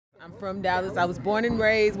I'm from Dallas. I was born and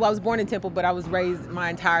raised, well, I was born in Temple, but I was raised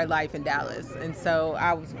my entire life in Dallas. And so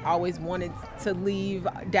I was always wanted to leave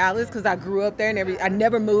Dallas because I grew up there and I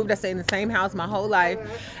never moved. I stayed in the same house my whole life.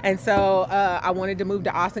 And so I wanted to move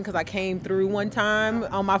to Austin because I came through one time.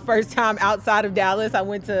 On my first time outside of Dallas, I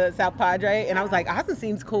went to South Padre and I was like, Austin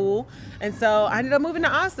seems cool. And so I ended up moving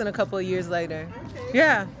to Austin a couple of years later. Okay.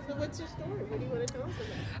 Yeah. So what's your story? What do you want to tell us about?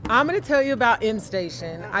 I'm going to tell you about M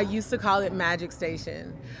Station. I used to call it Magic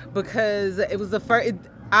Station because it was the first.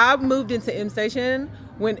 I moved into M Station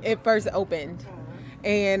when it first opened.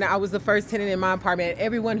 And I was the first tenant in my apartment.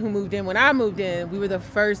 Everyone who moved in, when I moved in, we were the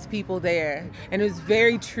first people there. And it was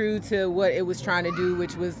very true to what it was trying to do,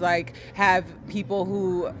 which was like have people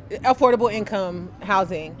who, affordable income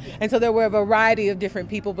housing. And so there were a variety of different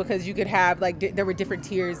people because you could have like, there were different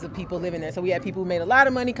tiers of people living there. So we had people who made a lot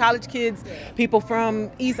of money, college kids, people from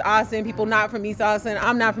East Austin, people not from East Austin.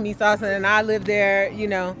 I'm not from East Austin and I lived there, you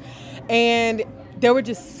know. And there were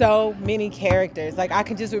just so many characters. Like I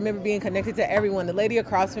can just remember being connected to everyone. The lady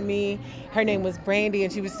across from me, her name was Brandy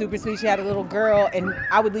and she was super sweet. She had a little girl and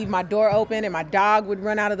I would leave my door open and my dog would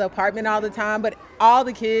run out of the apartment all the time. But all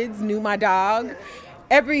the kids knew my dog.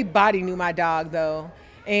 Everybody knew my dog though.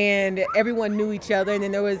 And everyone knew each other. And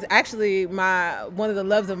then there was actually one of the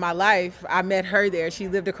loves of my life. I met her there. She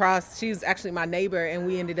lived across, she was actually my neighbor and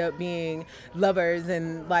we ended up being lovers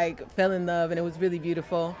and like fell in love and it was really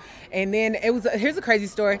beautiful. And then here's a crazy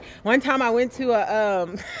story. One time I went to a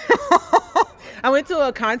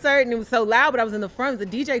concert and it was so loud, but I was in the front. It was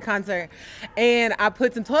a DJ concert. And I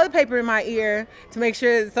put some toilet paper in my ear to make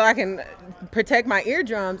sure so I can protect my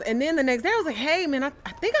eardrums. And then the next day I was like, hey man, I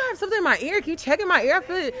think I have something in my ear. Can you check in my ear? I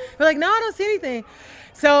feel it. They're like, no, I don't see anything.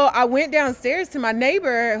 So I went downstairs to my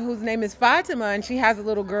neighbor whose name is Fatima and she has a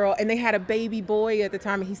little girl and they had a baby boy at the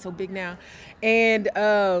time and he's so big now. And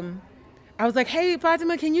I was like, hey,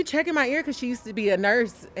 Fatima, can you check in my ear? Because she used to be a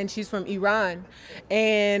nurse and she's from Iran.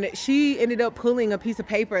 And she ended up pulling a piece of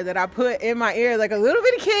paper that I put in my ear like a little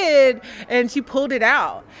bitty kid and she pulled it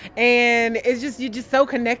out. And it's just, you're just so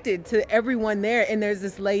connected to everyone there. And there's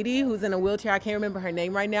this lady who's in a wheelchair. I can't remember her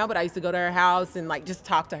name right now, but I used to go to her house and like just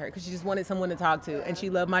talk to her because she just wanted someone to talk to. And she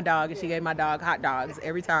loved my dog and she gave my dog hot dogs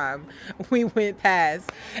every time we went past.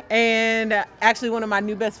 And actually one of my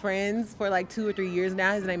new best friends for like 2 or 3 years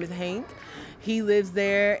now, his name is Hank. He lives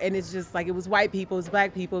there and it's just like, it was white people, it was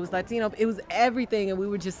black people, it was Latino, it was everything. And we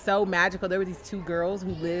were just so magical. There were these 2 girls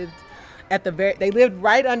who lived they lived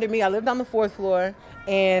right under me. I lived on the 4th floor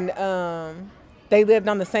and they lived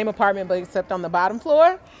on the same apartment, but except on the bottom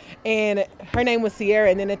floor. And her name was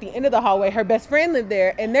Sierra. And then at the end of the hallway, her best friend lived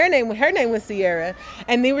there and her name was Sierra.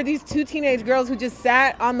 And they were these 2 teenage girls who just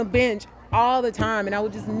sat on the bench all the time, and I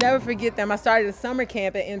would just never forget them. I started a summer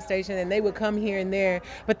camp at M Station, and they would come here and there,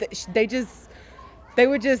 but they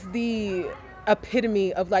were just the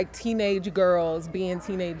epitome of like teenage girls being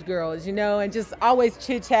teenage girls, you know, and just always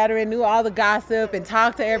chit-chattering, knew all the gossip and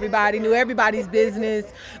talked to everybody, knew everybody's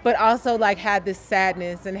business, but also like had this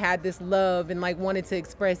sadness and had this love and like wanted to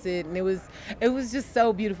express it. And it was just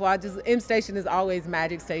so beautiful. M Station is always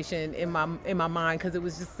Magic Station in my mind because it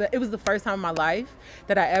was the first time in my life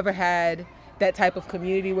that I ever had that type of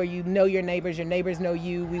community where you know your neighbors know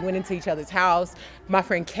you. We went into each other's house. My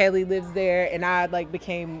friend Kelly lives there and I like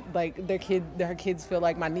became like her kids feel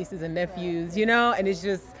like my nieces and nephews, you know? And it's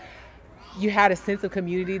just, you had a sense of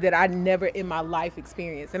community that I never in my life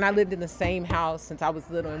experienced. And I lived in the same house since I was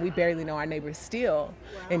little and we barely know our neighbors still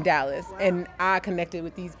in Dallas. And I connected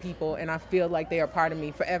with these people and I feel like they are part of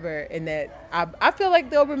me forever and that I feel like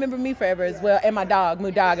they'll remember me forever as well. And my dog,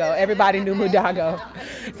 Mudago. Everybody knew Mudago.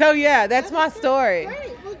 So yeah, that's my story.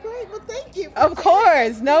 Great. Well, thank you. Of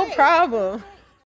course, no problem.